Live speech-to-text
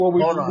Well,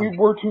 Hold on.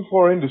 we're too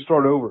far in to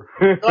start over.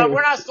 No,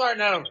 we're not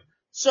starting over.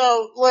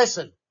 So,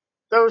 listen,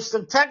 there was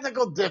some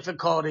technical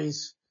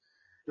difficulties.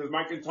 Because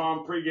Mike and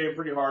Tom pregame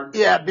pretty hard.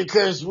 Yeah,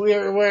 because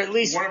we're at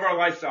least One of our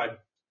lights died.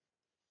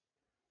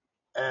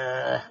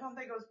 I don't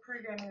think it was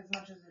pre-gaming as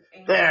much as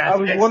it there. I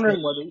was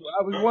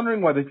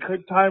wondering why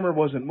the timer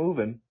wasn't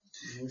moving.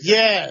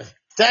 Yeah.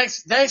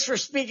 Thanks for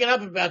speaking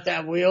up about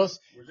that, Wheels.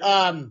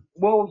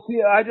 Well,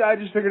 see, I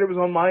just figured it was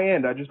on my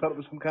end. I just thought it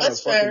was some kind That's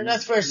of fucking... fair.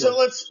 That's fair. So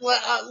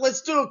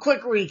let's do a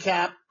quick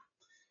recap.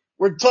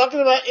 We're talking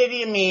about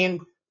Idi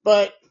Amin,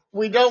 but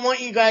we don't want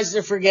you guys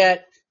to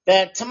forget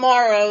that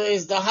tomorrow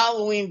is the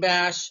Halloween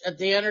bash at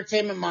the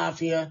Entertainment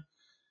Mafia,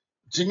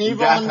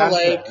 Geneva on the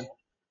Lake.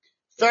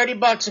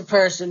 $30 a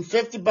person,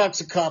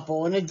 $50 a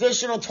couple. An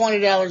additional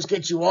 $20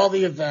 gets you all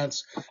the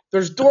events.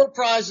 There's door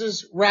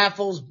prizes,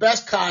 raffles,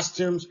 best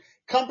costumes.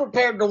 Come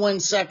prepared to win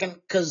second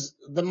because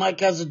the Mike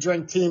Has a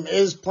Drink team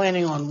is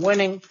planning on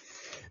winning.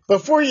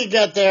 Before you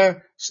get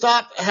there,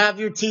 stop, have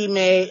your tee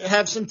made,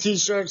 have some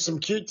t-shirts, some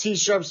cute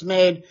t-shirts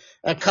made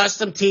at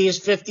Custom Tees,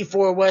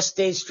 54 West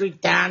State Street,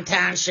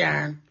 downtown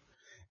Sharon.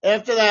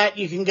 After that,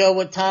 you can go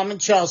with Tom and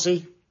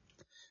Chelsea.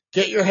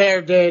 Get your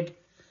hair did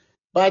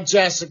by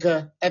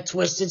Jessica at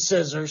Twisted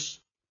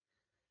Scissors.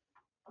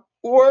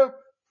 Or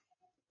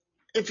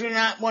if you're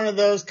not one of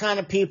those kind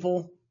of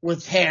people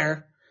with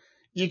hair,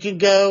 you can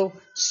go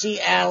see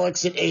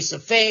Alex at Ace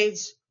of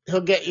Fades.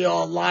 He'll get you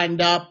all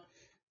lined up.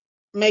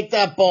 Make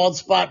that bald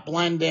spot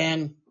blend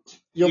in.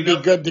 You'll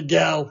be good to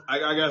go. I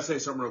got to say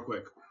something real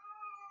quick.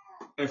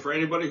 And for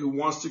anybody who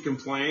wants to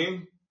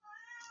complain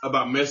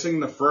about missing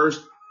the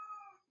first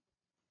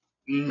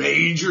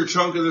major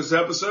chunk of this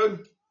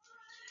episode,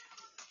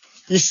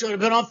 you should have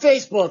been on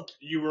Facebook.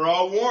 You were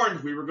all warned.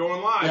 We were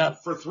going live.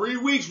 Yep. For 3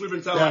 weeks, we've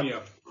been telling you.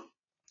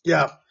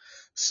 Yeah.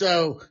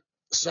 So,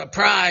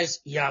 surprise,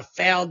 you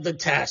failed the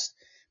test.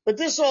 But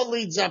this all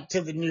leads up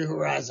to the New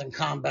Horizon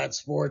Combat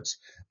Sports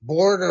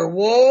Border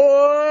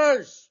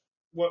Wars.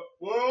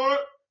 What?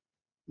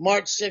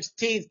 March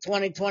 16th,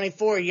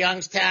 2024,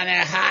 Youngstown,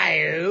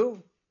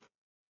 Ohio.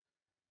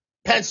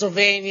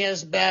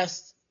 Pennsylvania's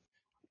best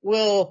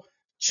will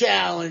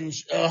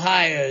challenge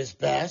Ohio's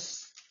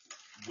best.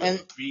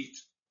 And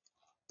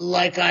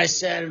like I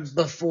said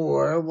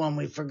before, when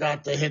we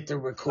forgot to hit the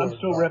record I'm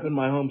still repping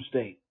my home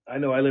state. I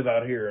know I live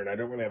out here and I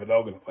don't really have a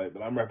dog in the fight,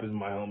 but I'm repping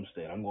my home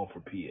state. I'm going for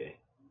PA.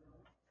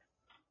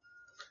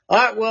 All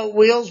right, well,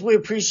 Wheels, we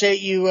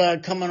appreciate you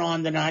coming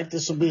on tonight.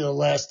 This will be the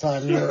last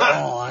time you're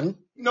on.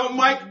 No,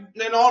 Mike,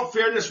 in all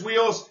fairness,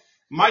 Wheels,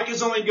 Mike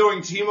is only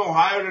going Team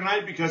Ohio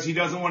tonight because he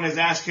doesn't want his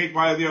ass kicked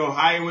by the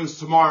Ohioans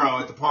tomorrow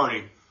at the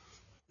party.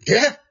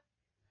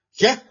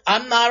 Yeah,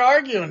 I'm not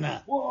arguing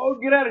that. Well,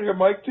 get out of here,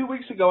 Mike. 2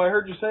 weeks ago, I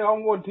heard you say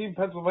I'm going Team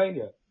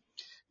Pennsylvania.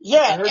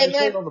 Yeah,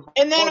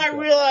 and then I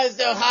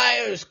realized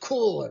Ohio is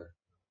cooler.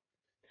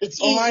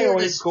 It's easier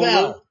to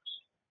spell. Cooler.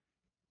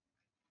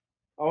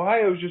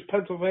 Ohio is just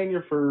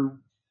Pennsylvania for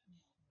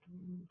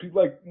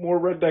like more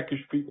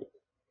redneckish people.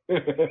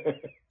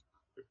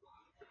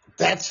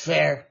 That's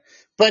fair.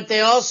 But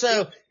they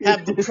also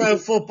have the pro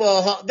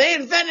football. They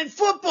invented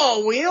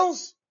football,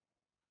 Wheels.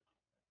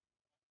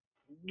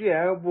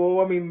 Yeah, well,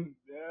 I mean,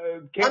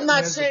 I'm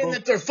not saying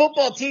that their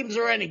football teams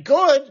are any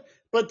good,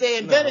 but they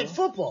invented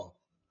football.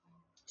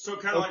 So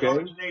kind of like all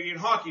the Canadian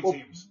hockey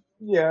teams.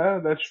 Yeah,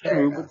 that's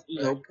true. But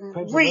you know,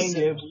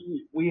 Pennsylvania,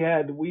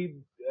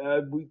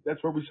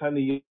 that's where we signed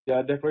the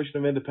Declaration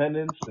of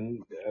Independence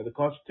and the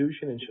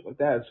Constitution and shit like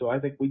that. So I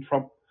think we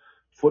trump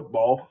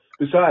football.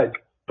 Besides,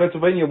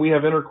 Pennsylvania, we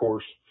have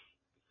intercourse.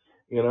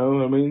 You know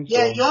what I mean?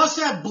 Yeah, you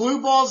also have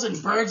blue balls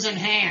and birds in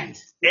hand.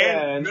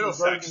 And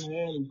Middlesex.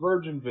 And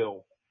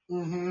Virginville.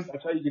 Mm-hmm.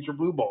 That's how you get your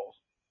blue balls.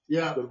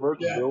 Yeah. Go to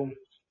Virginville.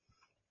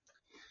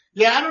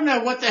 Yeah, I don't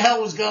know what the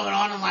hell was going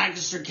on in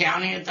Lancaster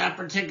County at that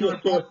particular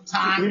point in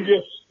time.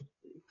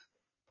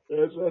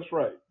 That's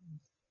right.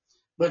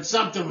 But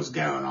something was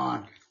going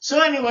on.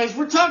 So anyways,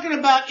 we're talking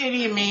about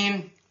Idi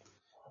Amin.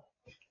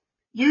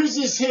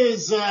 Uses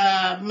his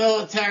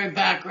military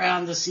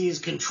background to seize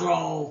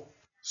control.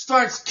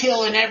 Starts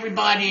killing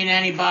everybody and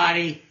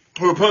anybody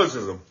who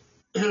opposes him.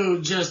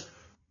 Who just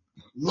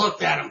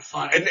looked at him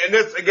funny. And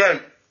this,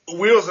 again,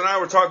 Wheels and I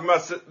were talking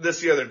about this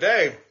the other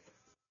day,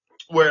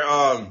 where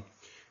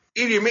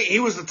Idi Amin, he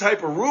was the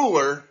type of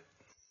ruler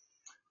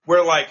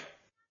where, like,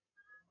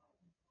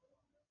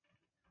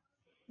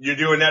 you're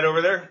doing that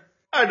over there?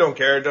 I don't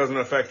care. It doesn't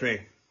affect me.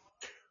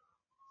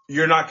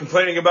 You're not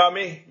complaining about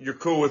me? You're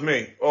cool with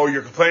me. Oh,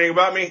 you're complaining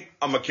about me?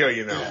 I'm going to kill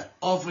you now. Yeah,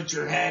 off with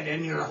your head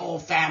and your whole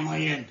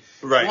family. And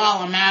right. While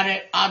I'm at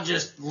it, I'll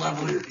just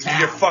level your town.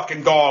 Your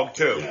fucking dog,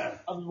 too. Yeah.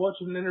 I was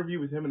watching an interview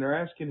with him, and they're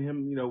asking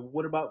him, you know,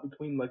 what about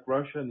between, like,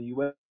 Russia and the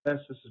U.S.?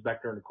 This is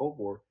back during the Cold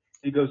War.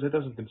 He goes, it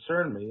doesn't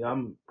concern me.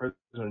 I'm president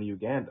of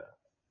Uganda.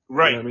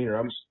 Right. You know what I mean?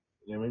 Or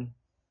you know what I mean?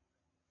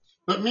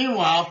 But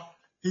meanwhile,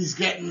 he's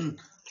getting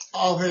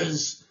all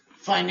his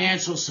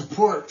financial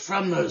support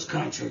from those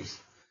countries.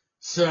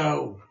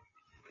 So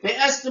they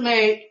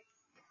estimate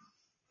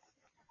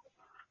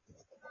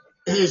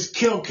his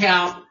kill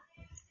count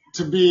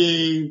to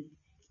be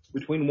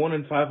between 1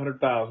 and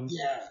 500,000.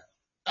 Yeah.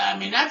 I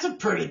mean, that's a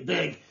pretty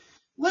big.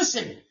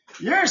 Listen,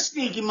 you're a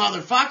sneaky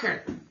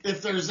motherfucker.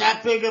 If there's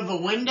that big of a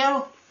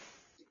window,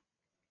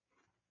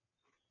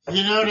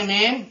 you know what I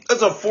mean?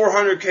 That's a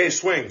 400K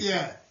swing.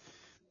 Yeah.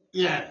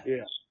 Yeah.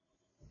 Yeah.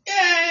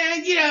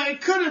 Yeah,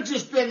 it could have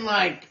just been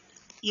like,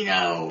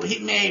 he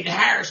made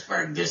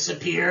Harrisburg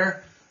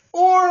disappear,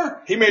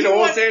 or He made the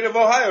whole state of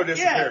Ohio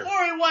disappear. Yeah,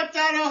 or he wiped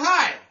out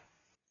Ohio.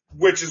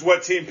 Which is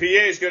what Team PA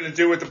is going to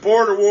do with the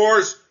border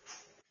wars.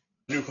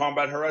 New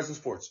Combat Horizon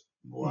Sports.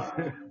 Wow.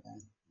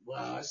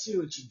 Wow, I see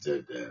what you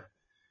did there.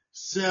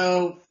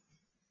 So,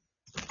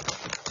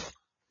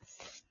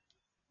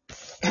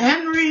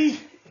 Henry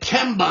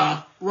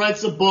Kemba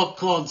writes a book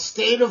called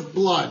State of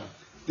Blood,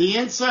 the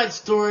inside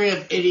story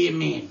of Idi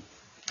Amin.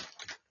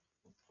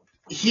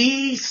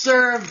 He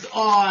served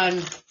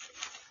on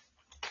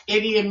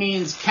Idi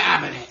Amin's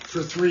cabinet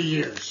for 3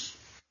 years.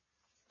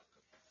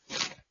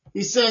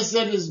 He says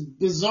that his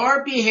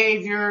bizarre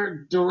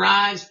behavior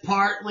derives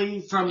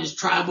partly from his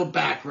tribal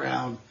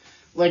background.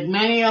 Like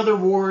many other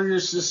warrior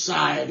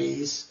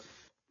societies,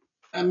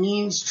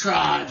 Amin's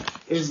tribe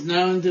is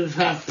known to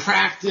have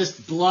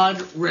practiced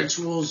blood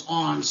rituals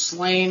on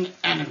slain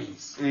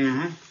enemies.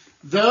 Mm-hmm.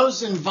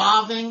 Those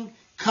involving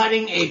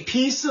cutting a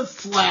piece of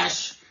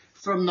flesh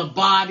from the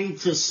body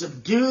to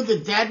subdue the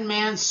dead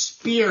man's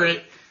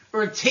spirit,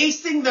 or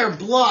tasting their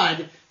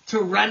blood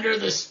to render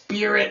the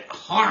spirit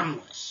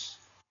harmless.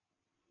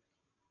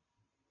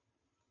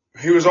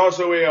 He was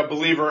also a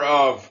believer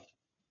of,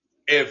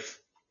 if,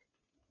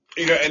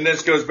 and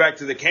this goes back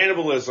to the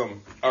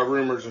cannibalism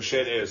rumors and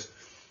shit, is,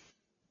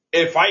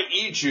 if I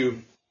eat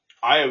you,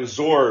 I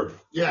absorb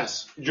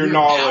your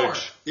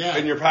knowledge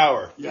and your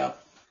power. Yep.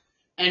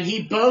 And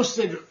he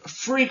boasted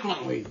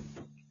frequently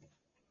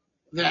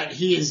that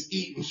he has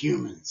eaten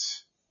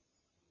humans.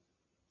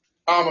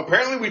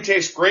 Apparently we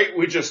taste great,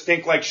 we just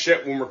stink like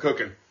shit when we're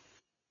cooking.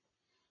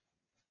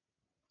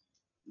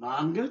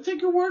 I'm going to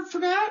take your word for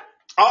that.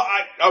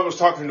 I was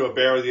talking to a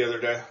bear the other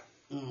day.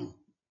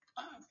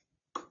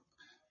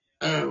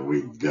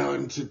 We go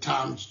into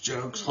Tom's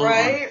jokes.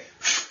 Right?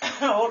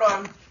 Hold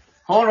on.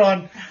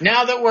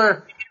 Now that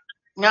we're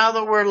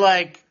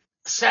like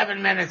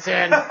 7 minutes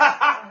in,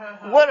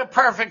 what a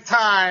perfect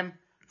time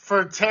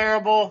for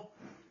terrible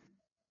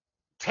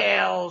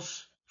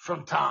tales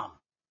from Tom.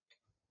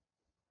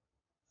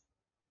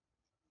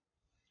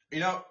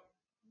 I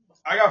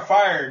got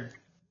fired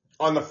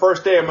on the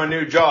first day of my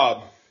new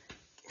job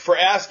for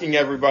asking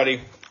everybody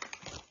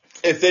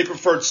if they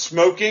preferred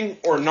smoking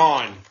or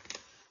non.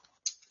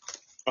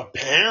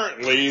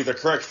 Apparently, the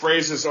correct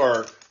phrases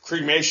are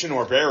cremation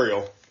or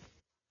burial.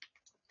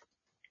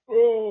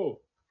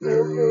 Oh.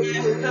 Was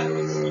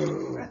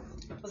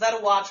that a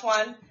watch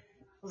one?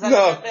 Was that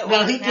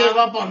No, he gave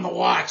up on the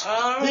watch.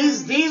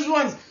 These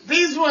ones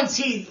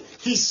he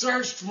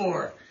searched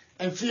for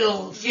and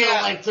feel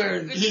like he's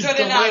good delivering.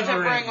 enough to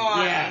bring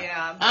on.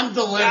 Yeah. I'm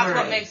delivering. That's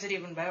what makes it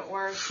even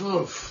worse.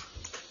 Oof.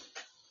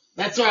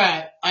 That's all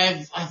right. I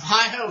have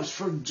high hopes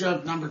for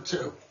joke number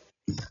 2.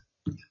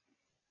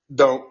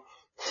 Don't.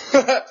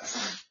 I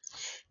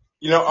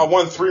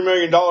won $3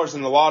 million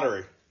in the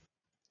lottery.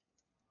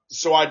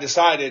 So I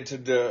decided to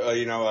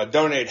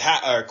donate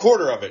a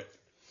quarter of it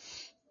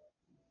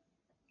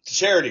to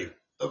charity.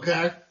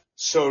 Okay.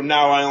 So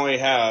now I only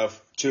have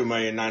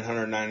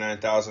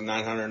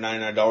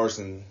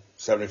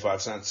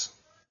 $2,999,999.75.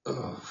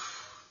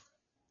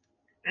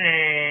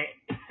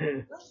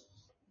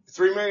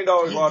 $3 million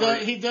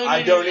lottery.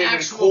 I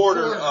donated a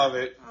quarter of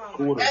it.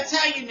 That's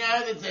how you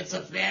know that it's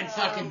a bad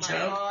fucking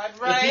joke. God,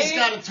 right? If he's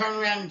got to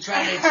turn around and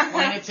try to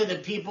explain it to the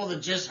people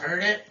that just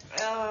heard it.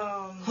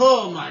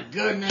 Oh my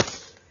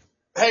goodness.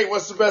 Hey,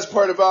 what's the best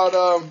part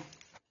about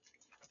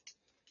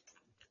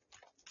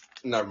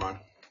Never mind.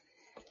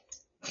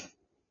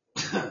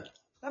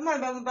 That might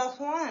have been the best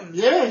one.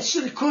 Yeah, you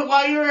should have quit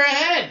while you were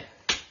ahead.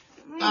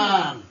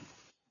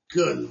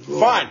 Good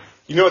Lord. Fine.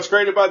 You know what's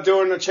great about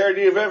doing a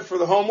charity event for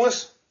the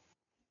homeless?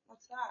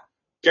 What's that?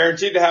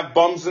 Guaranteed to have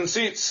bums and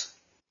seats.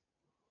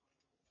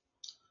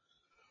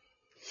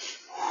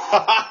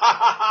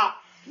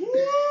 Woo!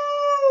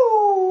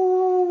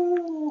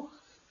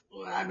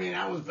 Well, I mean,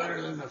 that was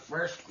better than the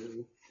first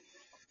two.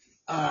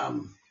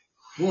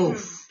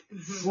 Woof.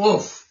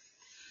 Woof.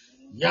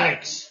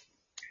 Yikes.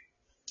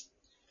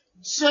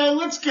 So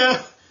let's go.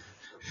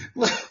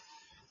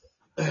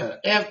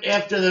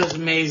 After those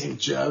amazing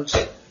jokes,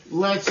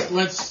 let's.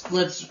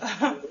 Yes,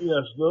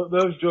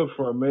 those jokes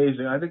were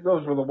amazing. I think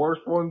those were the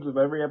worst ones of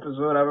every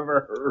episode I've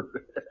ever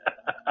heard.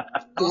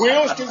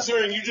 Wheels,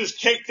 considering you just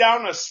kicked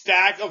down a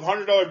stack of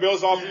 $100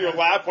 bills off of your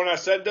lap when I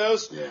said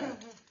those. Yeah.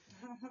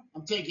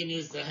 I'm taking you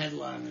as the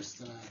headliners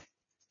tonight.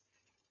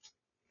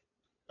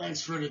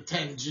 Thanks for the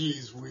 10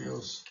 G's,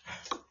 Wheels.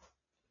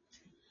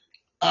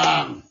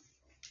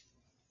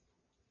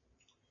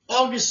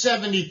 August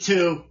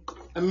 72,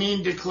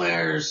 Amin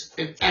declares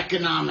an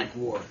economic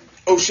war.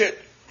 Oh, shit.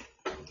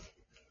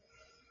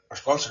 Our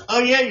sponsor. Oh,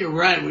 yeah, you're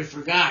right. We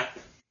forgot.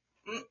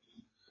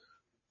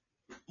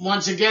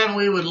 once again,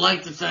 we would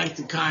like to thank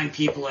the kind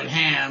people at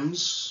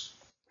Hams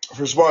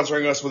for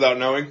sponsoring us without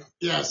knowing.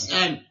 Yes,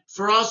 and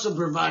for also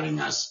providing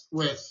us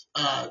with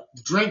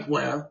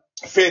drinkware.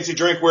 Fancy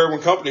drinkware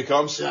when company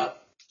comes. Yep.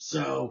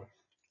 So.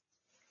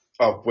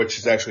 Oh, which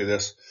is actually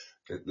this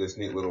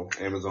neat little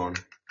Amazon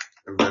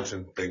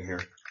invention thing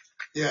here.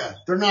 Yeah,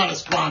 they're not a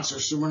sponsor,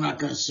 so we're not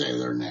going to say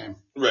their name.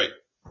 Right.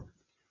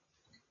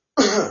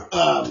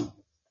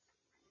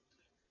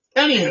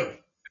 Anywho.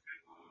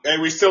 Hey,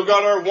 we still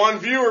got our one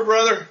viewer,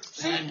 brother.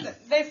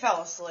 They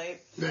fell asleep.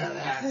 Yeah, they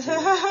have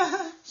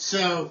to.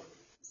 So.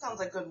 Sounds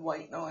like good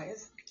white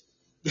noise.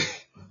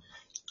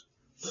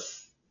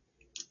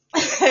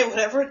 Hey,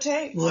 whatever it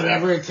takes.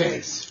 Whatever it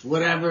takes.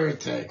 Whatever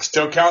it takes.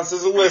 Still counts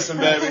as a listen,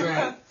 baby. That's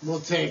right.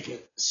 We'll take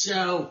it.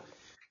 So,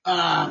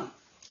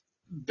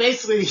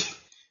 basically,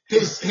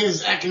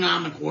 his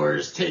economic war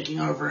is taking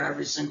over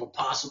every single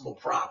possible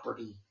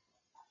property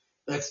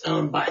that's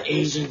owned by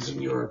Asians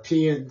and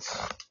Europeans.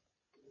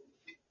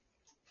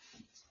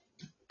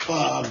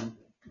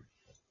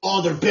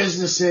 All their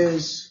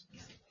businesses.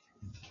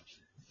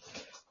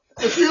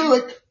 I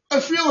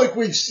feel like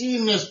we've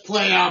seen this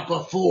play out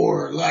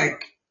before.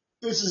 Like,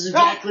 this is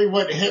exactly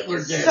what Hitler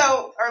did.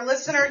 So, our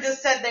listener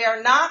just said they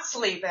are not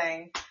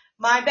sleeping.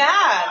 My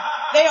bad.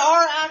 They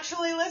are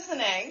actually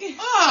listening.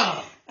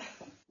 Oh!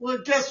 Well,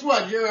 guess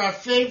what? You're our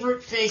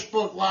favorite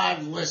Facebook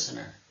Live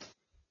listener.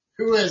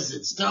 Who is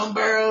it?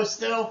 Stoneborough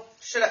still?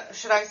 Should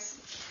I?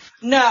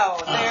 No,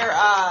 they're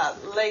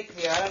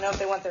Lakeview. I don't know if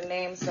they want their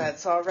name said,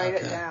 so I'll write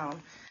it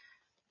down.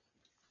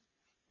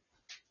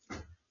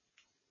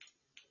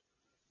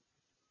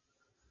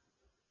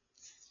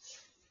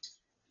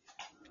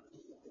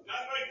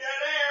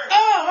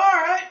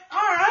 Oh,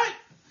 all right.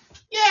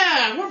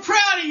 Yeah, we're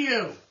proud of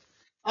you.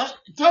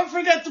 Don't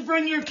forget to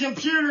bring your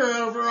computer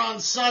over on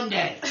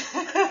Sunday.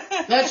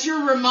 That's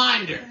your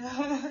reminder.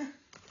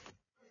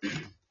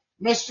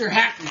 Mr.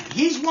 Heckman.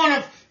 He's one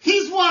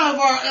of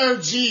our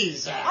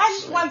OGs, actually. I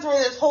just went through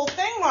this whole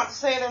thing not to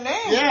say their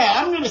name. Yeah,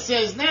 I'm going to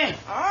say his name.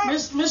 All right.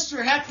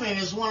 Mr. Heckman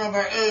is one of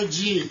our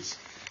OGs.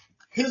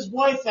 His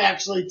wife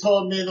actually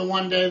told me the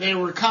one day they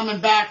were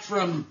coming back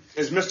from...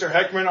 Is Mr.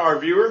 Heckman our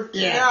viewer?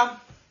 Yeah.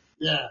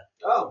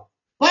 Oh.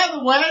 By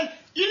the way,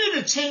 you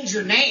need to change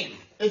your name.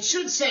 It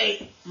should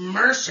say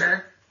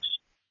Mercer,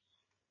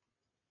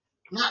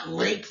 not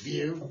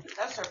Lakeview.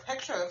 That's her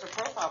picture. That's her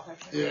profile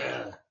picture.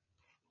 Yeah.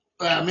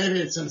 Well, maybe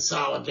it's in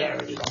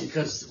solidarity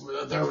because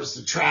there was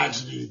the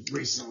tragedy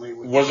recently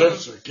with the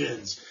Mercer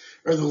kids,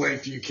 or the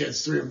Lakeview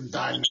kids. 3 of them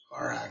died in a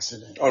car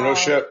accident. Oh, no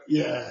shit.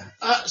 Yeah.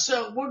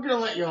 So we're going to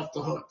let you off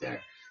the hook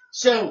there.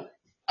 So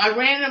I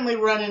randomly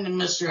run into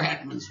Mr.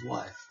 Heckman's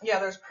wife. Yeah,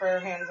 there's prayer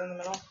hands in the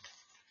middle.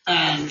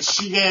 And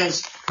she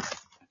goes,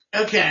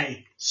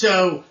 okay,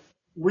 so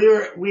we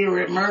were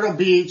at Myrtle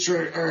Beach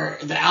or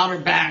the Outer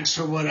Banks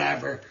or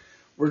whatever.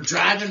 We're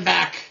driving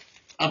back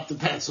up to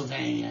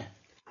Pennsylvania.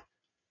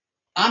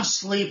 I'm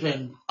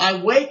sleeping. I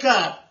wake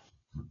up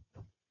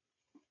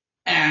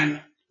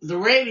and the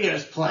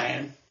radio's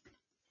playing.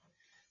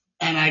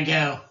 And I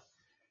go,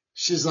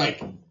 she's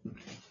like,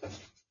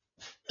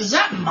 is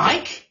that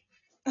Mike?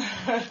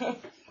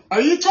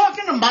 Are you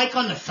talking to Mike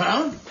on the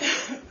phone?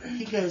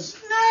 He goes,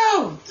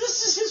 no,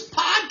 this is his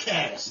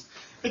podcast.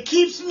 It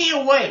keeps me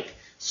awake.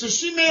 So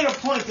she made a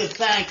point to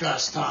thank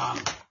us, Tom,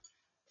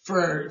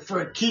 for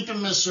keeping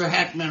Mr.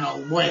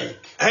 Heckman awake.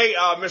 Hey,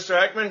 Mr.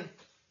 Heckman.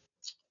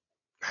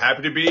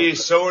 Happy to be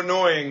so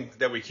annoying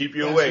that we keep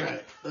you awake.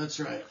 Right. That's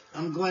right.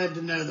 I'm glad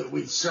to know that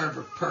we serve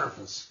a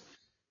purpose.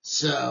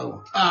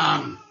 So,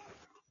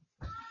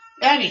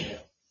 anyhow,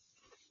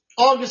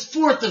 August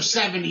 4th of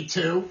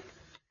 72,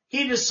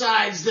 he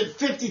decides that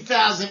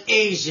 50,000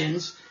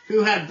 Asians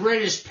who had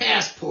British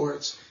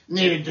passports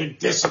needed to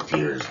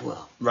disappear as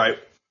well. Right.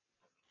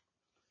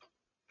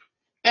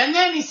 And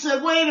then he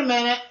said, wait a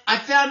minute, I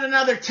found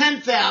another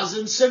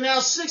 10,000, so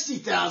now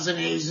 60,000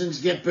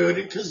 Asians get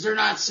booted because they're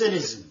not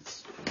citizens.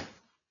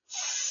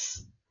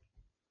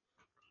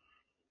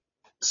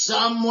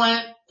 Some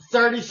went,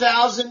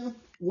 30,000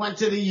 went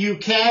to the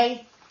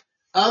UK.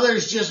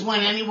 Others just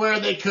went anywhere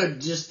they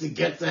could just to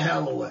get the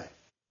hell away.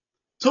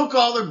 Took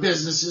all their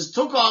businesses,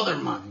 took all their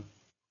money.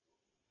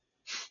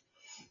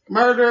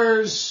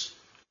 Murders.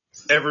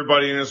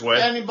 Everybody in his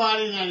way.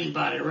 Anybody and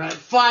anybody, right?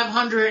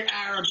 500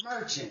 Arab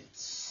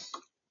merchants.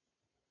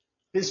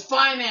 His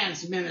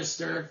finance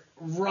minister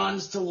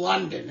runs to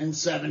London in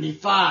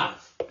 75.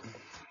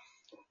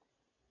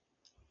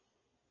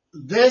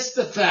 This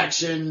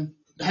defection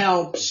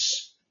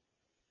helps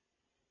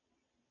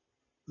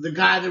the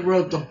guy that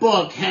wrote the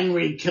book,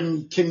 Henry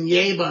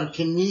Kaniba,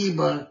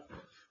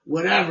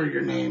 whatever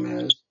your name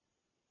is,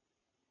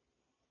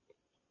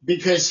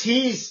 because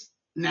he's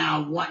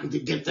now wanting to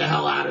get the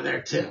hell out of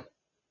there too.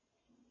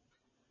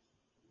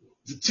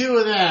 The two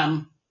of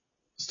them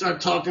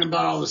start talking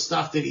about all the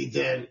stuff that he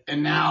did,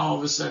 and now all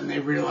of a sudden they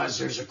realize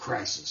there's a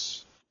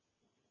crisis.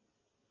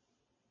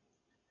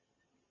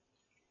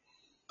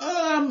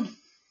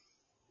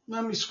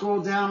 Let me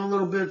scroll down a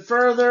little bit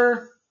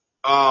further.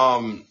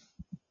 I'm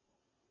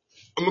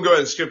going to go ahead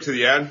and skip to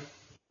the ad.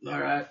 All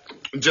right.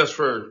 Just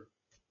for,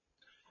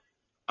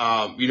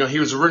 he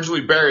was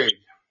originally buried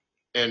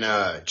in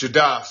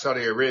Jeddah,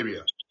 Saudi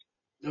Arabia.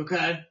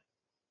 Okay.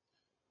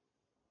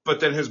 But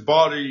then his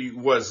body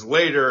was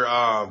later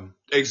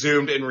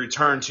exhumed and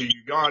returned to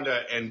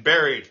Uganda and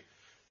buried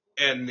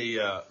in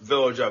the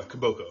village of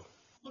Kiboko.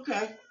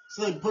 Okay.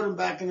 So they put him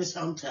back in his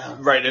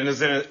hometown. Right, and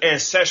it's in an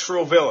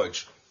ancestral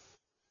village.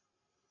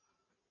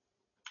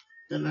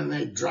 And then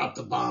they dropped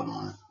the bomb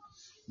on it.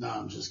 No,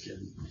 I'm just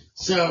kidding.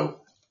 So,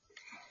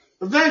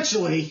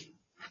 eventually...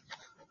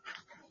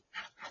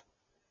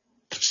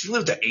 She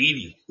lived to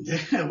 80.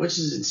 Yeah, which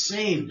is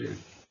insane, dude.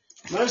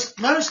 Most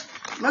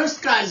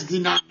guys do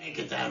not make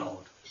it that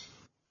old.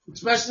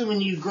 Especially when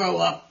you grow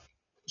up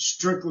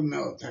strictly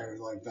military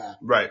like that.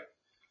 Right.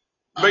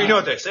 But you know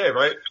what they say,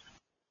 right?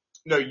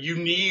 No, you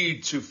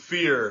need to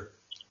fear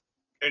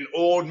an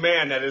old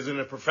man that is in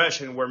a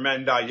profession where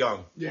men die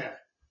young. Yeah.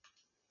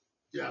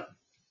 Yeah.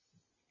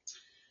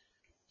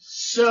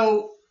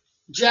 So,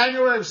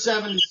 January of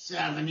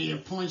 77, he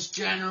appoints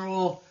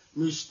General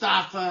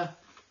Mustafa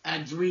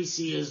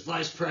Adrisi as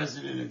vice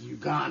president of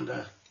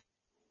Uganda.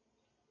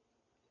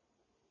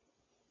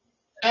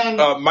 And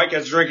Mike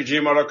has a drink at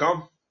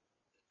gmail.com.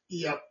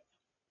 Yep.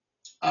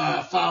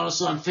 Follow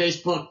us on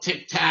Facebook,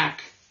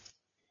 TikTok,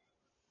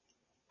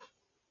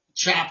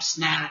 Chap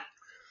Snap,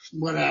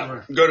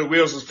 whatever. Go to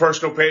Wheels'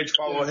 personal page,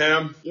 follow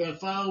him. Yeah,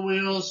 follow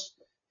Wheels.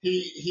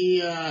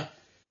 He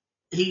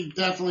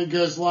definitely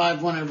goes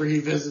live whenever he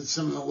visits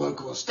some of the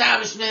local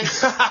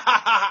establishments.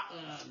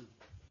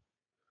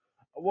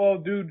 Well,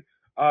 dude,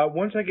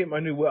 once I get my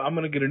new, I'm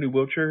gonna get a new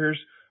wheelchair here.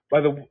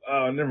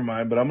 Never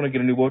mind, but I'm gonna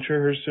get a new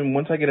wheelchair here soon.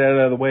 Once I get that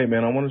out of the way,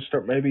 man, I want to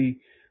start.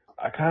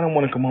 I kind of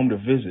want to come home to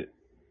visit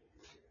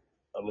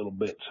a little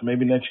bit. So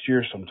maybe next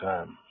year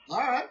sometime. All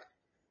right,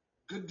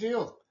 good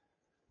deal.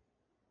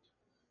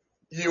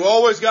 You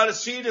always got a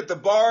seat at the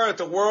bar at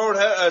the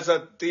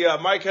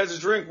Mike Has a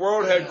Drink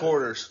World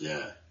Headquarters.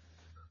 Yeah.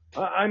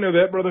 I know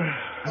that, brother.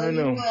 I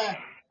know.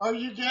 Are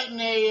you getting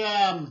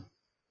a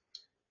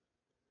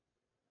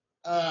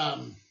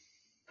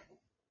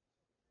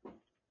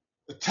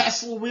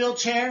Tesla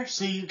wheelchair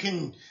so you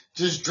can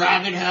just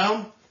drive it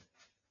home?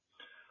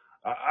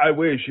 I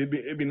wish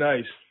it'd be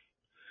nice.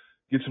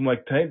 Get some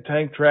like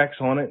tank tracks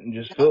on it and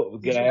just fill it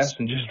with gas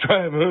and just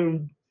drive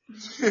home.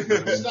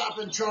 Stop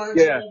and charge.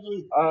 Yeah.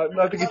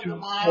 Not to get too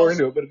far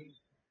into it,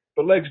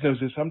 but Legs knows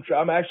this.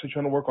 I'm actually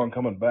trying to work on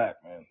coming back,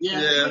 man.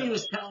 Yeah, that's what he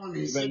was telling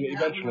me.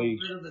 Eventually,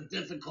 a bit of a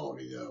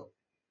difficulty though.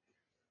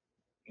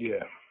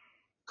 Yeah.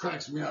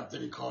 Cracks me up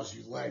that he calls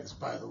you Legs,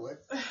 by the way.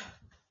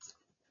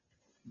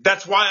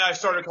 That's why I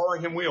started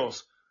calling him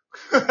Wheels.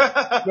 No.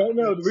 I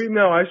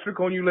started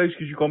calling you Legs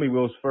because you called me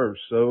Wheels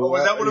first. So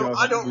is that what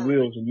I don't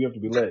Wheels and you have to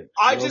be Legs.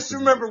 I just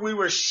remember we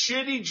were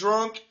shitty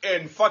drunk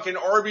in fucking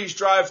Arby's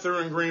drive-thru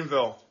in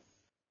Greenville.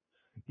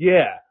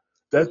 Yeah.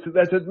 That's it.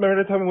 Remember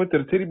that time we went to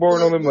the titty bar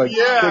and all them like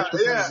yeah.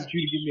 Get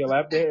you to give me a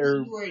lap dance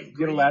or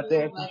get a lap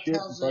dance and shit.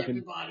 Tells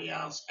everybody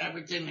else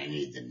everything they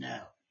need to know.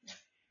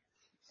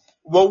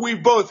 Well, we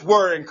both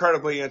were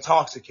incredibly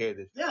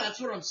intoxicated. Yeah, that's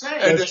what I'm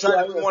saying. And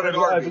decided we wanted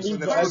Arby's. And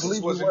the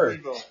closest was in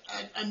Greenville.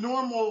 A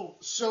normal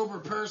sober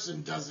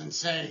person doesn't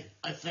say,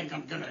 "I think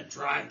I'm gonna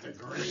drive to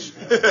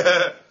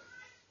Greenville."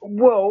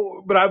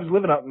 Well, but I was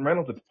living out in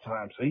Reynolds at the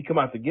time, so he come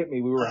out to get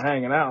me. We were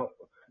hanging out.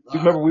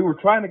 Remember, we were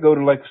trying to go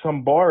to like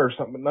some bar or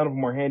something, but none of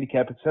them were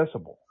handicap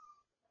accessible.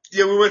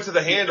 Yeah, we went to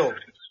the Handle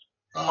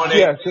on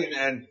 18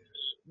 and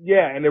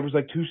there was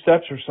like 2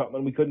 steps or something,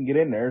 and we couldn't get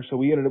in there, so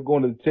we ended up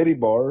going to the titty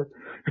bar.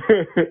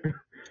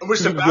 Which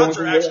the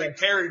bouncer actually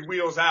carried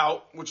Wheels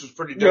out, which was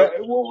pretty dope.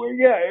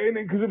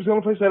 Because it was the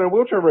only place that had a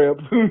wheelchair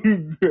ramp.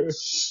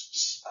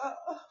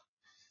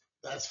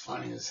 That's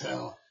funny as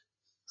hell.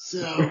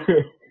 So.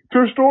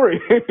 True story.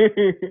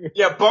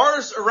 Yeah,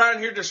 bars around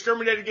here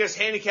discriminate against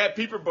handicapped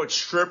people, but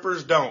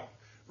strippers don't.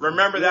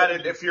 Remember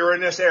that if you're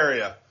in this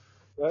area.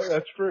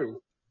 That's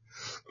true.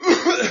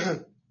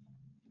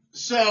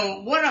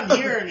 So what I'm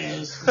hearing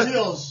is,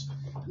 Wheels,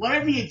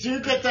 whenever you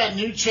do get that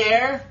new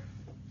chair,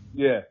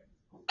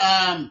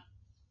 I'm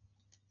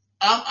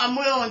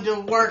willing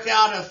to work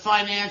out a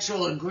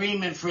financial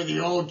agreement for the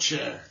old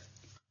chair.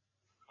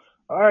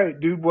 All right,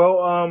 dude.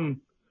 Well,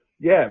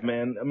 yeah,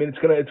 man. I mean, it's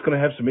gonna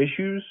have some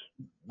issues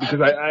because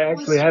I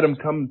actually had him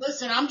come.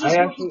 Listen, I'm just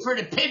looking for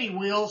the pity,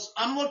 Wheels.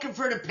 I'm looking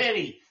for the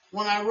pity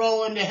when I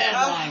roll into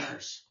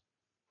headliners.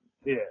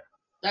 Yeah.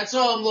 That's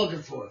all I'm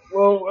looking for.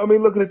 Well, I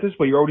mean, look at it this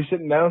way. You're already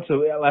sitting down, so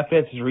lap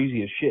dances are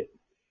easy as shit.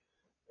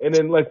 And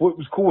then, like, what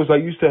was cool was I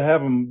used to have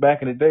them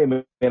back in the day,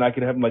 and I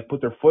could have them, like, put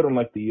their foot on,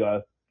 like,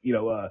 the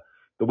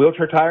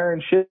wheelchair tire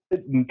and shit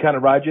and kind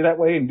of ride you that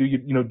way and do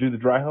the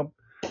dry hump.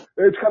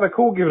 It's kind of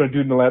cool giving a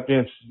dude in a lap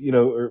dance, dude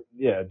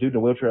in a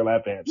wheelchair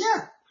lap dance.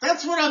 Yeah,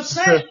 that's what I'm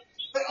saying.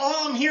 But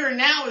all I'm hearing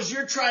now is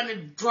you're trying to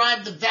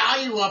drive the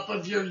value up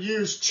of your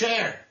used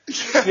chair.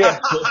 Yeah.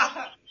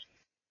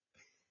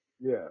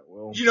 Yeah,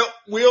 well.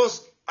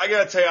 Wheels, I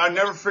gotta tell you, I'll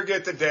never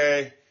forget the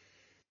day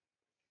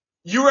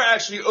you were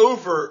actually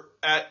over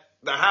at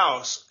the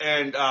house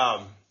and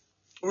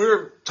we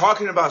were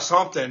talking about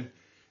something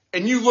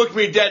And you looked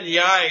me dead in the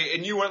eye,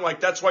 and you went like,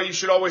 that's why you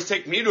should always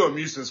take me to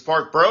amusement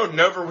park, bro.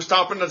 Never was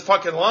stopping the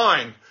fucking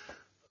line.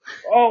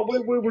 Oh,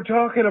 we were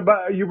talking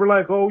about, you were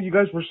like, oh, you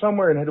guys were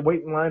somewhere and had to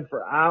wait in line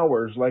for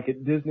hours, like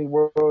at Disney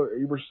World, or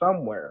you were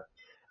somewhere.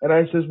 And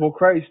I says, well,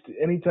 Christ,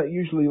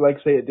 usually, like,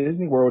 say at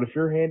Disney World, if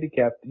you're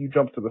handicapped, you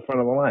jump to the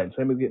front of the line.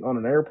 Same as getting on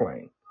an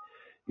airplane.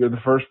 You're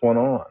the first one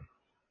on.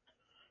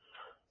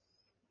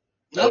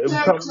 It was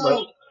something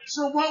like,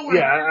 so what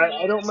we're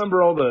I don't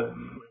remember I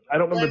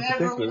don't remember the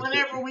particulars.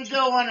 Whenever we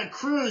go on a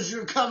cruise,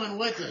 you're coming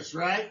with us,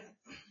 right?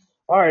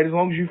 All right, as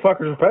long as you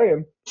fuckers are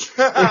paying.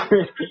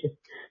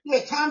 Yeah,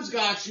 Tom's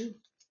got you.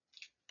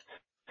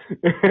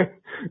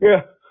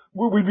 Yeah,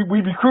 we'd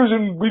be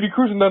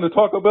cruising down to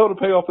Taco Bell to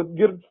pay off and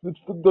get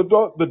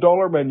the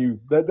dollar menu.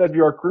 That'd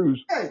be our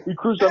cruise. We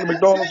cruise down to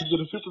McDonald's and get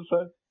a super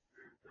size.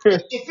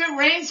 If it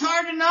rains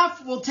hard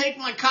enough, we'll take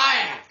my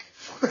kayak.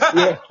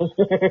 Yeah.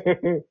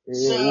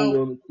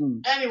 So,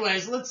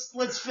 anyways,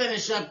 let's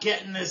finish up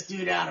getting this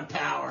dude out of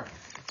power.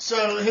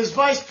 So his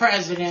vice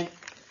president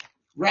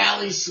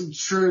rallies some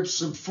troops,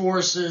 some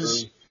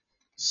forces.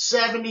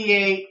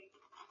 78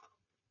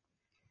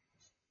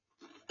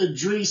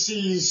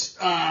 Idrisi's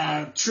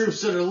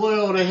troops that are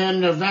loyal to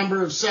him.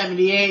 November of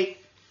 78,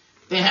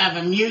 they have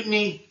a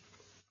mutiny.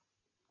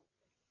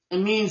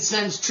 Amin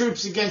sends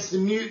troops against the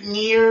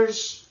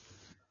mutineers.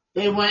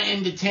 They went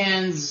into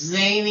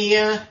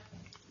Tanzania.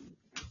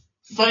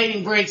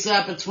 Fighting breaks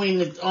out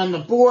on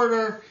the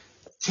border.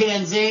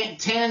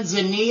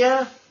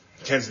 Tanzania.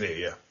 Tanzania,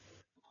 yeah.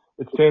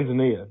 It's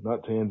Tanzania,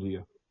 not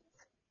Tanzania.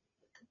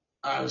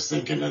 I was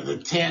thinking of the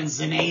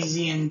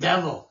Tanzanian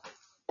devil.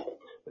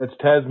 That's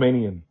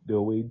Tasmanian,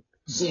 dillweed.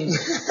 Same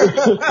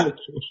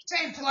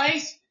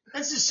place.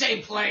 That's the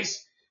same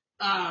place.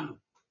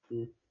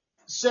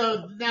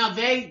 So now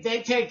they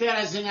take that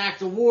as an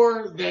act of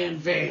war. They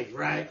invade,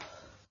 right?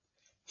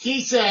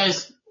 He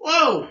says,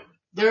 whoa,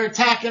 they're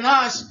attacking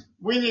us.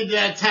 We need to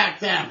attack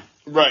them.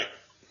 Right.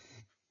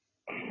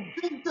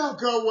 Things don't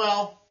go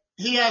well.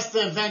 He has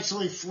to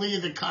eventually flee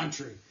the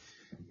country.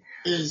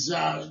 Is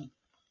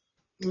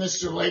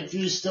Mr.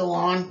 Lakeview still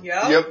on?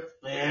 Yep.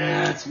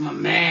 Yeah, that's my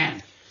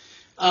man.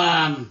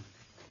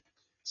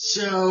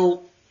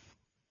 So,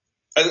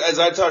 as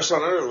I touched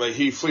on earlier,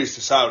 he flees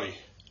to Saudi.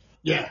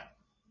 Yeah.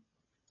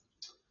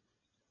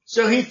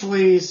 So he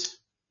flees,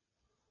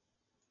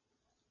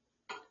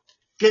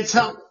 gets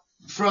help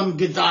from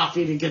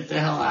Gaddafi to get the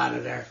hell out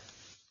of there.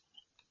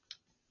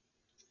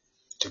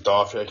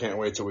 Gaddafi, I can't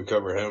wait till we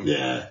cover him.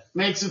 Yeah.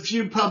 Makes a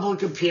few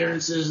public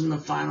appearances in the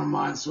final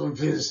months of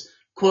his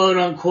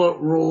quote-unquote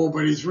rule,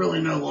 but he's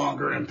really no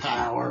longer in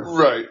power.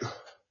 Right.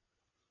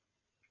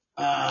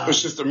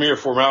 It's just a mere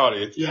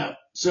formality. Yeah.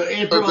 So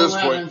April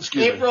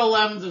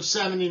 11th of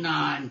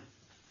 79,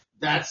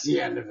 that's the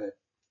end of it.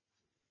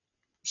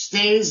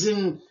 Starts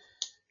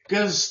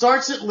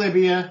at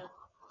Libya,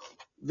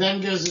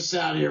 then goes to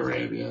Saudi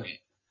Arabia,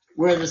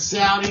 where the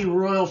Saudi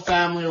royal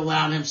family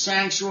allowed him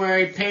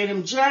sanctuary, paid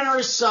him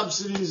generous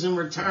subsidies in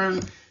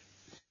return.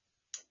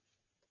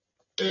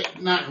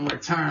 Not in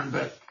return,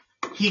 but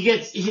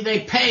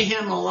they pay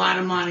him a lot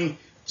of money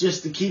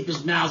just to keep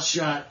his mouth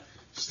shut,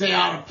 stay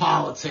out of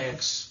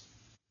politics.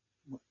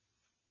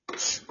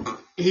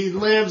 He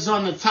lives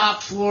on the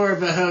top floor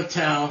of a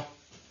hotel,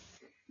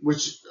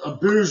 a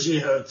bougie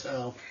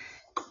hotel,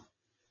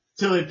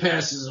 till he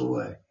passes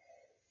away.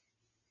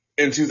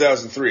 In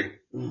 2003.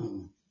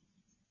 Mm-hmm.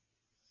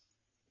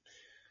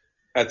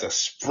 At the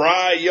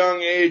spry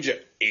young age of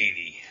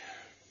 80.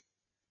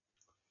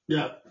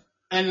 Yep.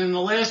 And in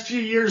the last few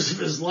years of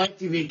his life,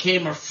 he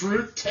became a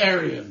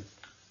fruitarian.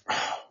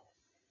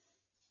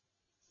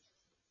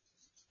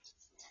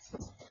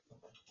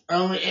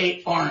 Only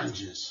ate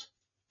oranges.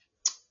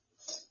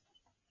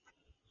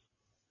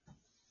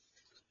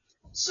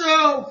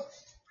 So,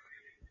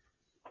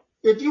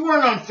 if you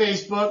weren't on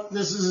Facebook,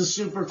 this is a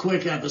super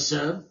quick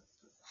episode.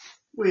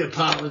 We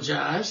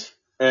apologize.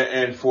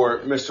 And for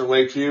Mr.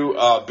 Lakeview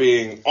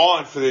being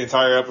on for the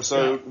entire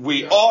episode,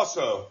 we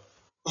also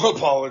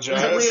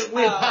apologize.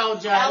 We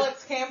apologize.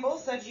 Alex Campbell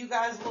said you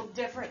guys look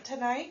different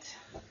tonight.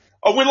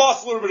 Oh, we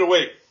lost a little bit of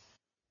weight.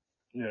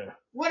 Yeah.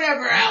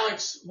 Whatever,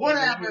 Alex.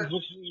 Whatever.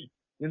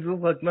 You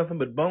look like nothing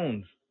but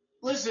bones.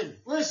 Listen.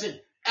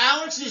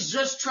 Alex is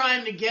just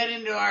trying to get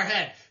into our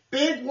head.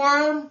 Big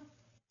Worm.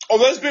 Oh,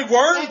 that's Big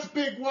Worm? That's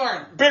Big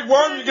Worm. Big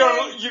Worm,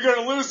 you're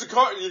gonna lose the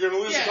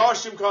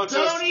costume contest.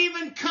 Don't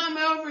even come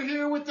over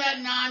here with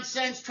that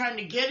nonsense trying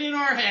to get in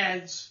our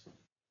heads.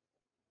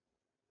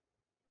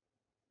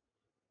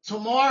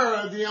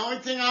 Tomorrow, the only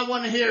thing I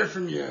want to hear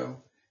from you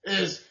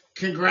is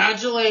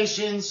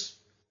congratulations,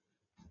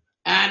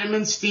 Adam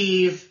and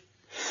Steve.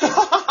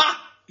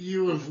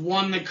 You have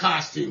won the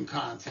costume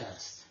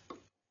contest.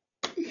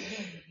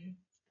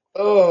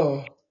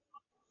 Oh.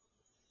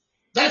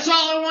 That's all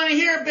I want to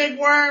hear, Big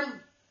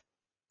Worm.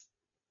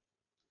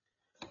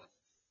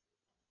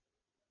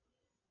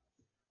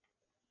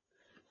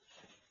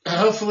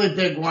 Hopefully,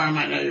 Big Worm,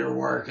 I know you're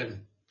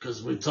working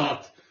because we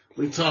talked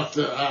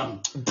to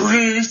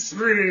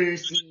Brucey.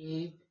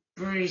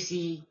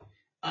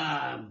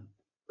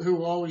 who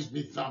will always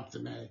be Thump to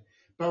me.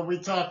 But we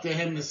talked to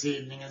him this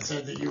evening and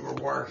said that you were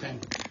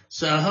working.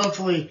 So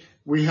hopefully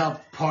we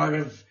helped part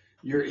of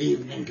your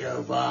evening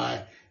go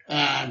by.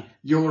 And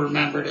you'll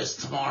remember this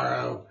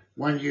tomorrow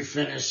when you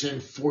finish in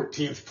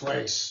 14th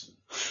place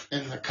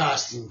in the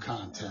costume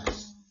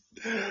contest.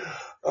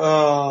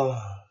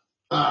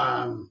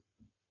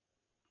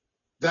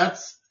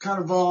 That's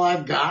kind of all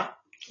I've got.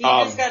 He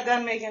just got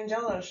done making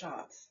Jell-O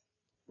shots.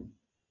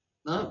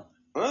 Oh.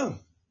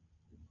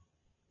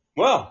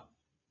 Well.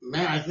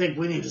 Man, I think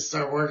we need to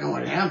start working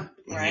with him.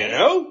 Right? You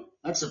know?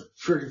 That's a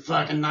pretty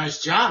fucking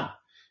nice job.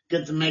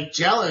 Get to make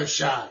Jell-O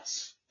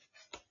shots.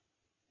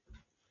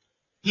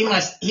 He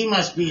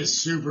must be a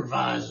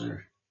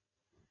supervisor.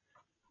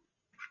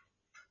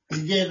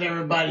 He gave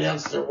everybody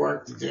else their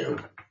work to do.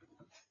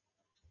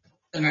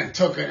 And then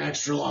took an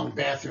extra long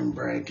bathroom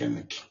break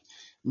and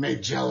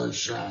made Jell-O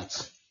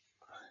shots.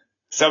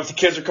 Is that what the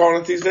kids are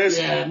calling it these days?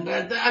 Yeah,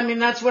 but, I mean,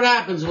 that's what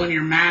happens when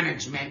you're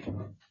management.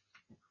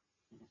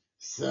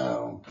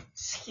 So.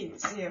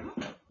 Excuse you.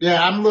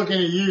 Yeah, I'm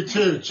looking at you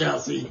too,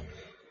 Chelsea.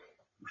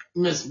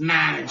 Miss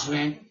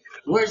Management.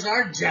 Where's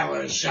our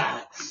Jell-O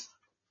shots?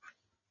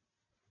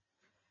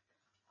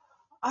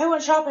 I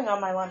went shopping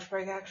on my lunch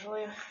break,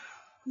 actually.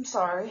 I'm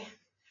sorry.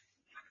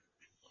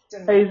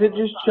 Hey, is it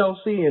just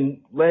Chelsea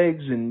and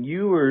Legs and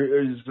you, or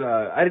is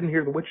I didn't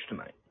hear the witch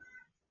tonight?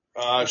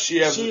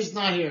 She's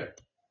not here.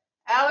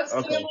 Alex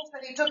Campbell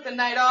said he took the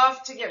night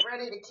off to get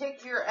ready to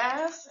kick your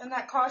ass in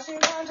that costume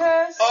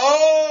contest.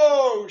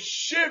 Oh,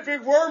 shit,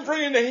 Big Worm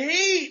bringing the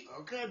heat.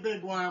 Okay,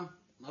 Big Worm.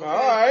 Okay. All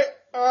right.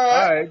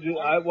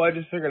 I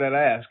just figured I'd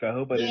ask. I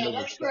hope I didn't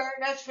overstep. Yeah,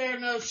 that's fair.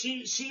 No,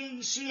 she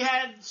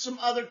had some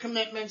other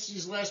commitments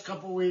these last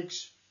couple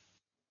weeks.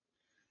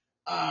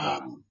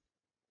 But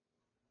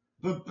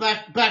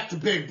back to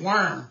Big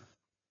Worm.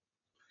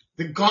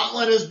 The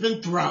gauntlet has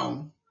been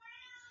thrown.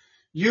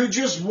 You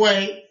just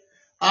wait.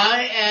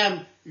 I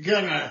am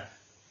gonna,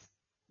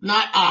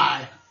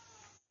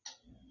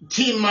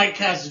 Team Mike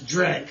has a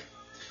drink.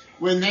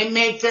 When they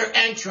make their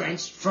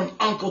entrance from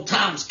Uncle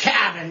Tom's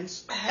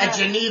Cabins at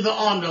Geneva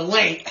on the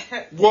Lake.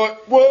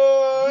 What?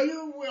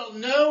 You will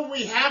know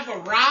we have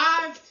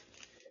arrived,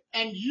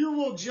 and you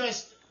will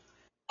just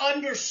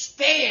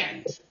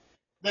understand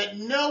that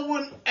no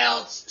one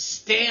else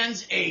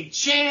stands a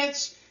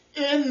chance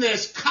in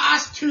this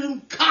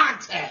costume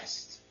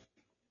contest.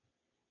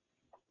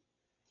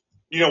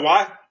 You know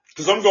why?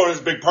 Because I'm going as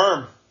Big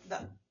Perm.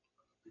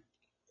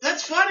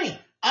 That's funny.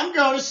 I'm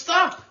going to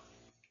Stump.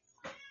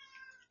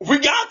 We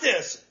got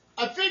this.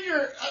 I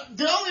figure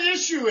the only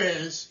issue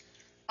is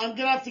I'm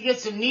going to have to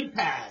get some knee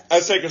pads.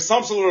 I'd say because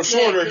Stump's a little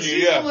shorter than you,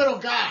 he's a little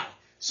guy.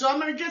 So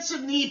I'm going to get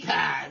some knee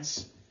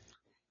pads.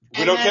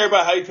 We don't care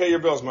about how you pay your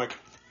bills, Mike.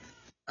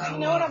 You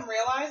know what I'm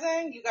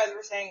realizing? You guys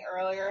were saying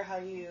earlier how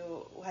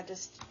you had to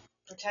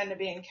pretend to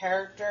be in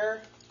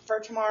character for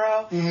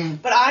tomorrow. Mm-hmm.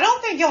 But I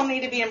don't think you'll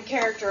need to be in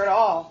character at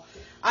all.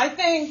 I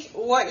think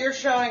what you're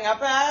showing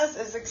up as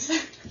is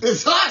exactly...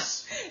 It's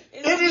us.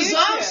 It is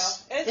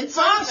us. It's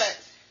us.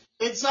 perfect.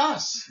 It's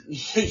us.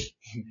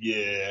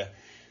 Yeah.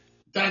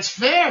 That's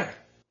fair.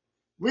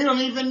 We don't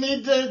even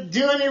need to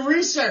do any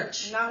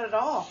research. Not at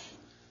all.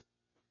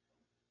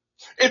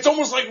 It's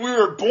almost like we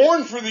were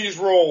born for these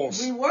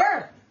roles. We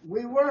were.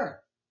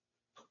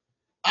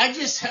 I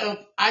just hope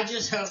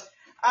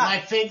my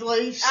fig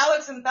leaves.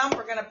 Alex and Thump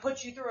are going to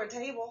put you through a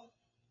table.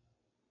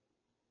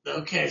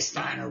 Okay,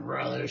 Steiner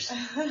Brothers.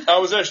 I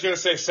was actually going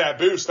to say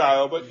Sabu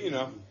style, but you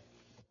know.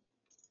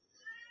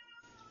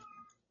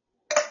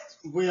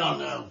 We all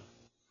know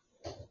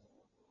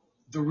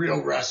the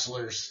real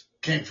wrestlers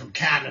came from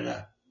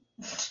Canada.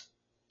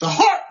 The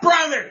Hart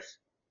Brothers!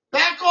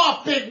 Back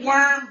off, Big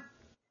Worm!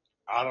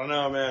 I don't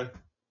know, man.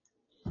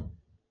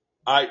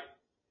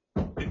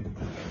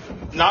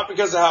 Not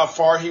because of how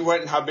far he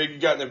went and how big he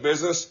got in the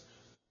business,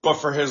 but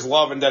for his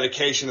love and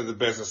dedication to the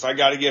business. I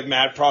got to give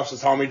mad props to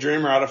Tommy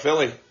Dreamer out of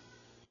Philly.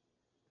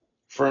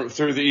 Through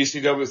the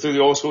ECW, through the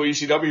old school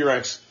ECW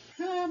ranks.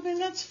 I mean,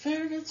 that's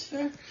fair.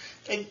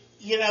 And,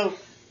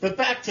 but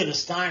back to the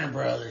Steiner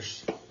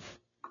Brothers.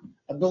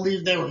 I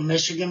believe they were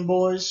Michigan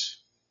boys.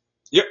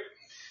 Yep.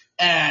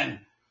 And,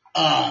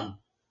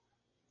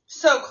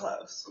 so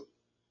close.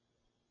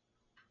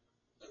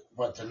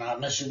 What, they're not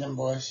Michigan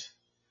boys?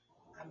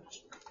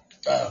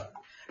 Oh.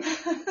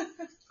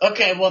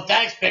 Okay, well,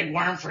 thanks, Big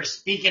Worm, for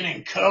speaking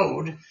in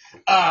code.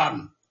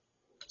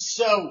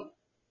 So,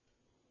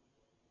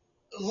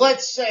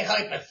 let's say,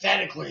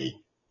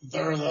 hypothetically,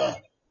 they're the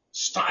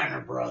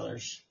Steiner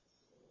brothers.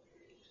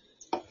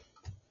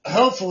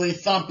 Hopefully,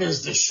 Thump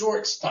is the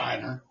short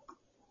Steiner.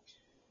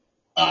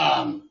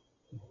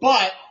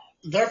 But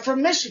they're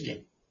from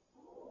Michigan.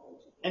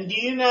 And do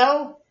you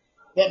know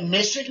that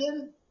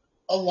Michigan,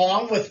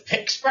 along with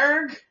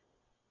Pittsburgh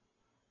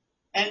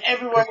and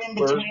everywhere in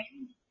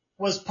between,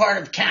 was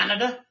part of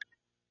Canada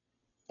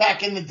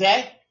back in the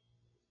day?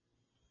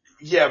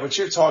 Yeah, but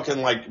you're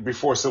talking like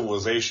before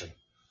civilization.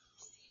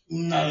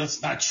 No,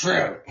 that's not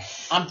true.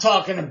 I'm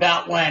talking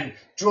about when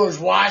George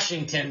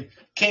Washington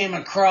came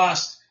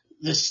across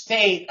the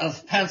state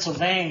of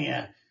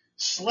Pennsylvania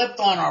slipped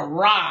on a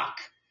rock,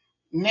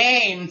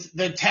 named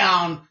the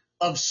town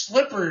of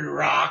Slippery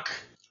Rock.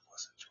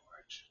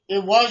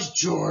 It was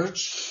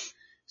George.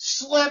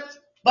 Slipped,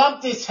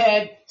 bumped his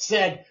head,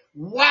 said,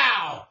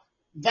 "Wow,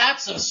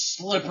 that's a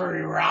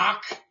slippery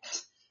rock."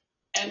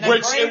 And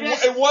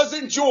it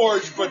wasn't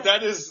George, but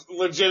that is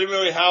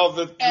legitimately how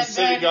the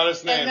city got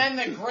its name. And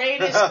then the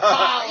greatest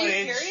college.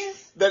 Are you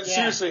serious? That's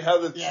seriously how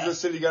the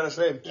city got its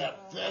name. Yeah.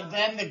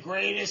 Then the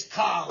greatest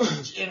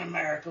college in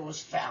America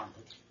was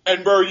founded.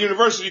 Edinburgh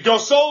University. Go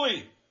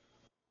Sully!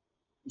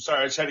 I'm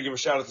sorry, I just had to give a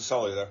shout out to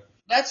Sully there.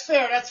 That's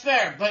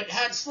fair. But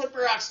had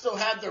Slippery Rock still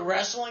had the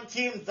wrestling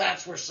team,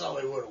 that's where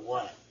Sully would have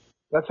went.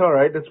 That's all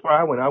right. That's where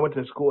I went. I went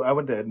to school. I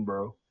went to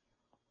Edinburgh.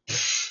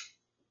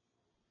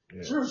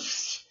 Yeah.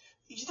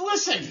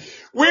 Listen.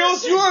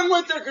 Wheels, you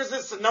went there because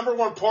it's the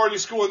 #1 party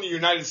school in the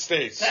United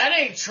States. That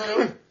ain't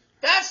true.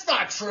 That's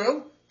not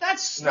true.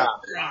 That's Slippery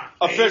Rock.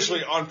 Baby.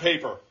 Officially, on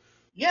paper.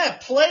 Yeah,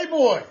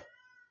 Playboy.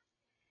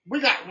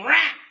 We got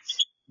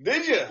rats.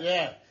 Did you?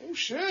 Yeah. Oh,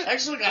 shit.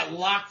 Actually got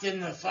locked in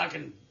the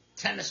fucking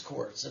tennis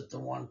courts at the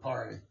one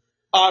party.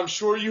 I'm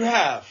sure you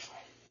have.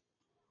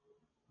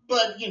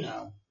 But,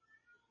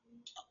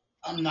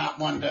 I'm not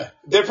one to...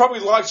 They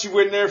probably locked you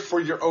in there for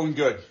your own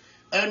good.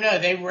 Oh, no,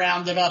 they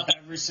rounded up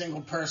every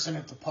single person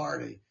at the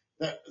party.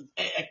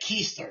 A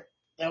keister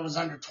that was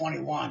under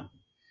 21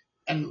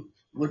 and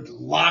would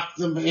lock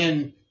them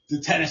in the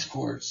tennis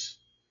courts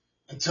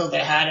until they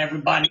had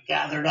everybody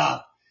gathered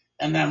up.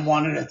 And then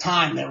one at a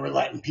time, they were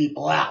letting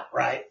people out,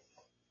 right?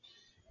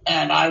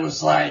 And I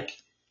was like,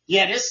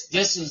 yeah,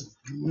 this is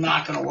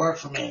not going to work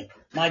for me.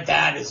 My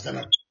dad is going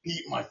to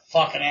beat my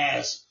fucking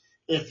ass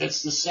if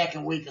it's the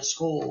second week of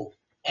school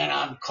and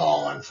I'm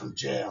calling from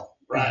jail,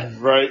 right?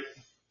 Right.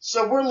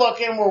 So we're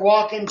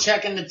walking,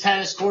 checking the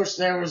tennis courts.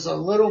 There was a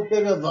little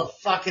bit of a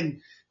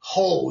fucking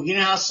hole. You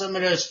know how some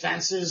of those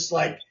fences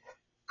like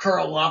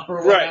curl up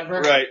or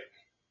whatever? Right.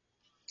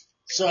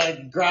 So I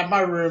grabbed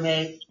my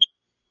roommate.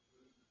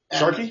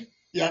 Sharky?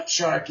 Yep,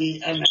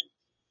 Sharky. And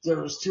there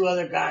was 2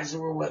 other guys that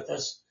were with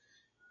us.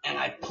 And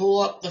I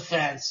pull up the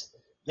fence.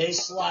 They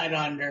slide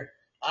under.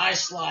 I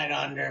slide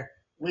under.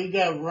 We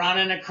go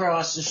running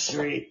across the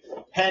street,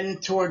 heading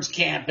towards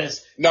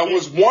campus. Now,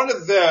 was one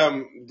of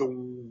them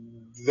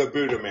the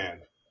Buddha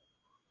man?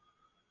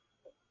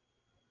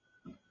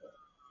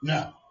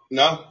 No.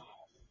 No?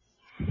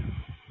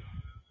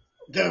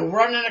 Go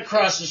running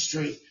across the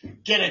street.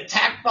 Get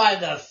attacked by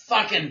the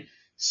fucking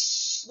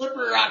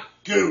Slippery Rock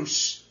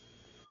Goose,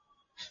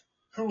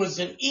 who was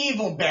an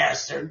evil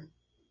bastard.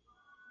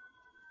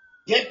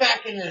 Get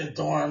back into the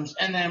dorms,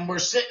 and then we're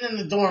sitting in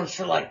the dorms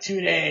for like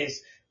 2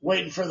 days,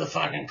 waiting for the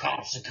fucking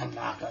cops to come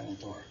knock on the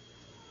door.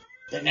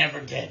 They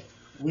never did.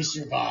 We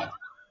survived.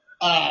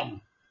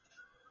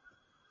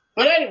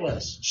 But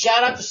anyways,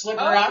 shout out to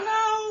Slippery Rock.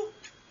 Oh,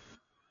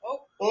 no.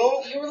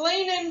 Oh. You were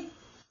leaning.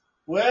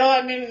 Well,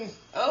 I mean...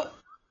 Oh.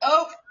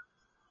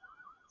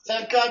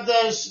 Thank God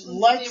those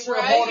lights were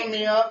holding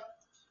me up.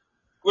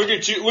 Look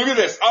at you. Look at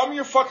this. I'm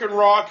your fucking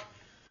rock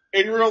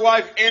in real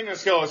life and in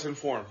skeleton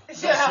form.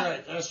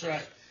 That's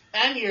right.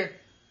 And you're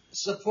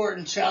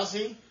supporting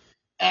Chelsea.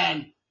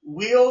 And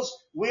Wheels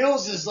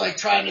is like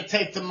trying to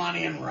take the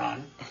money and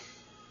run.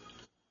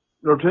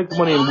 No, take the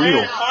money and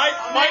wheel. Mike,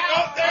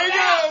 oh, there he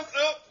goes.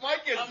 Oh,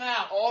 Mike is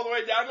all the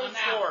way down to the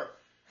floor.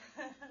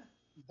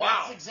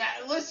 Wow. That's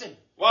exactly. Listen.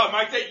 Wow,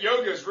 Mike, that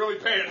yoga is really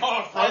paying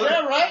off, brother. I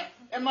know, right?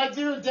 Am I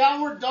doing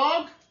downward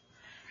dog?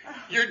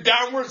 You're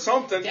downward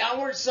something.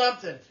 Downward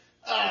something.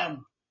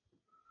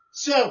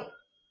 So,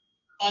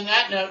 on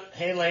that note,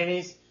 hey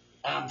ladies,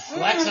 I'm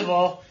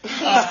flexible.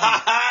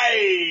 Hi.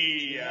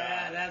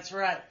 Yeah, that's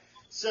right.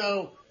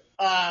 So,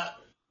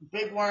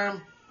 Big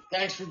Worm,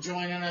 thanks for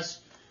joining us.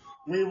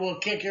 We will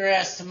kick your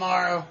ass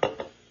tomorrow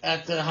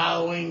at the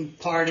Halloween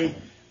party.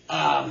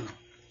 And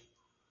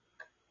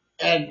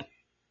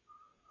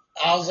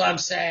all I'm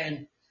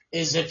saying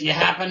is if you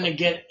happen to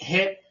get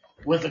hit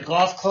with a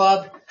golf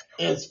club,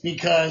 it's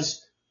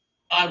because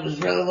I was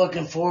really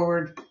looking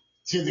forward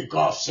to the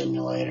golf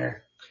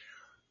simulator.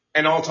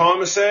 And all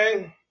Tom is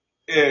saying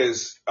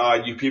is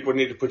you people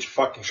need to put your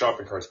fucking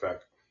shopping carts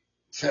back.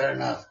 Fair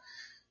enough.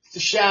 It's a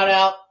shout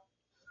out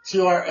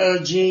to our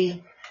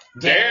OG,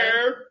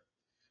 Dare.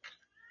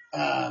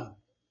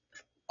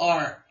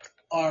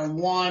 Our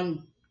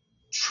one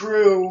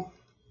true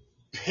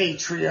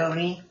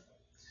Patreon,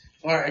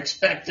 our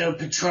Expecto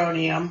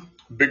Patronium.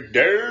 Big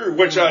Dare.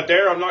 Which,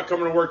 Dare, I'm not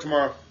coming to work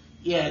tomorrow.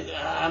 Yeah,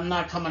 I'm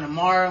not coming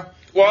tomorrow.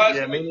 Well,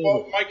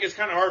 Mike, it's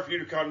kind of hard for you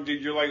to come,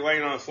 dude. You're like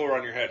laying on the floor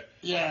on your head.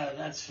 Yeah,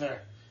 that's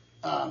fair.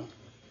 All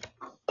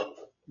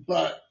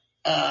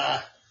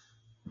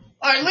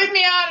right, leave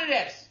me out of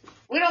this.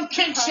 We don't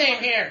kink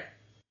shame here.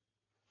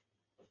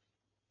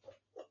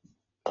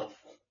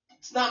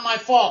 It's not my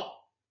fault.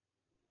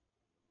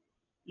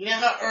 You know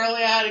how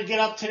early I had to get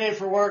up today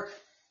for work?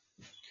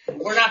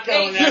 We're not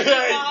going there.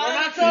 We're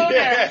not going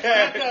there.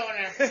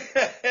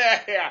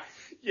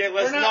 Yeah,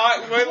 let's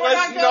not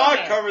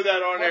cover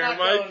that on air,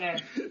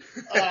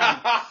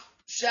 Mike.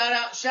 Shout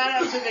out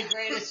to the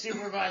greatest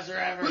supervisor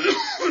ever.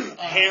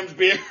 Ham's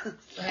beer.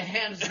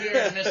 Ham's beer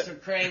and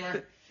Mr.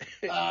 Kramer.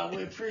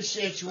 We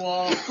appreciate you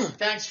all.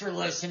 Thanks for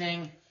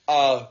listening.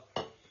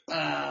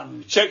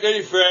 Check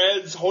any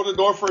friends. Hold the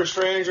door for a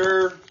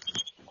stranger.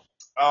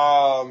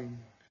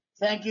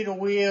 Thank you to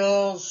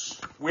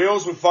Wheels.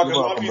 Wheels, we fucking You're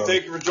love welcome, you. brother.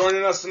 Thank you for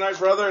joining us tonight,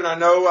 brother. And I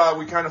know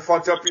we kind of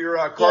fucked up your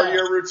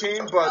cardio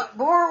routine, but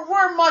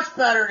We're much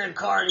better than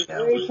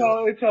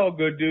cardio. It's all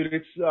good, dude.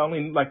 It's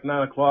only like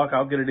 9 o'clock.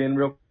 I'll get it in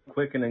real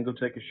quick and then go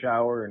take a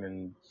shower and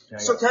then.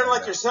 so kind of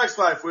like your sex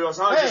life, Wheels,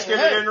 huh? Hey, Just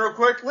get it in real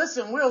quick.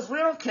 Listen, Wheels, we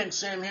don't kink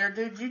shame here,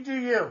 dude. You do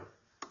you.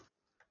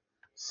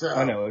 So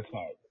I know it's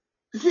hard.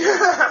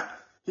 Yeah.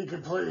 he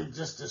completely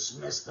just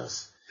dismissed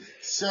us.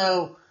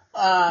 So,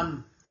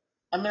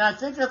 I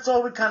think that's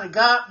all we kind of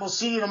got. We'll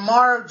see you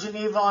tomorrow,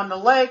 Geneva on the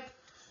Lake.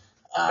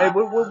 Hey,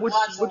 what's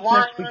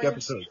next week's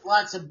episode?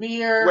 Lots of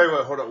beer. Wait,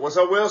 hold on. What's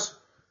up, Wheels?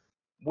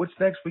 What's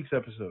next week's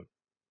episode?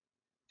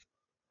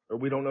 Or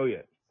we don't know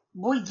yet.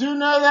 We do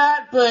know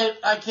that, but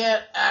I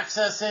can't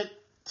access it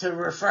to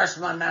refresh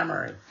my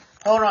memory.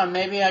 Hold on,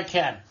 maybe I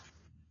can.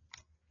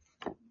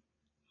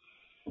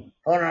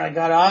 Hold on, I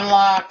gotta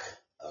unlock.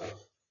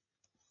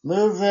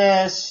 Move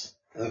this.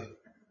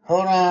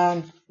 Hold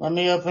on. Let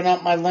me open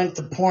up my link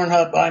to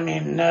Pornhub.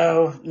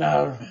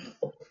 No.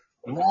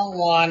 Wrong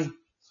one.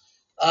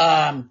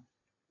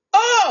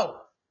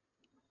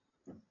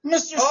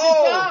 Mr.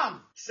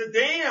 Saddam.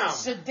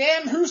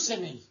 Saddam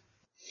Hussein.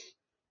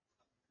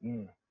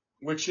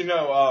 Which,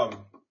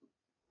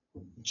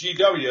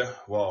 GW.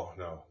 Well,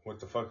 no. What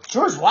the fuck?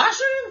 George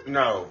Washington?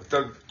 No.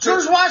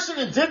 George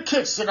Washington did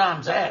kick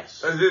Saddam's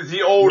ass.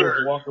 The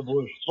older Walker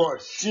Bush.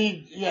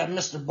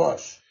 Mr.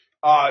 Bush.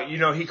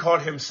 He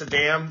called him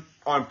Saddam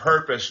on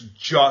purpose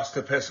just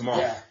to piss him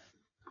off.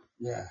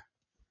 Yeah.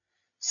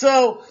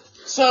 So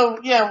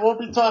we'll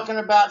be talking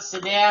about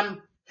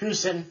Saddam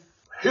Hussein.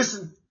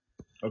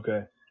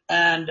 Okay.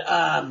 And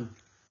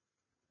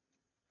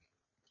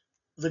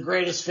the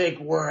greatest fake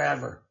war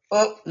ever.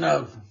 Oh,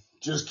 no.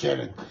 Just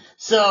kidding.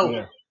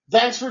 So,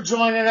 Thanks for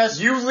joining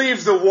us. You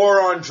leave the war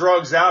on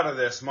drugs out of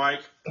this,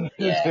 Mike.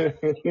 Yeah.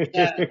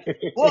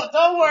 Well,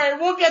 don't worry.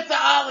 We'll get to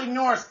Ollie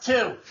North,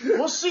 too.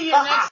 We'll see you next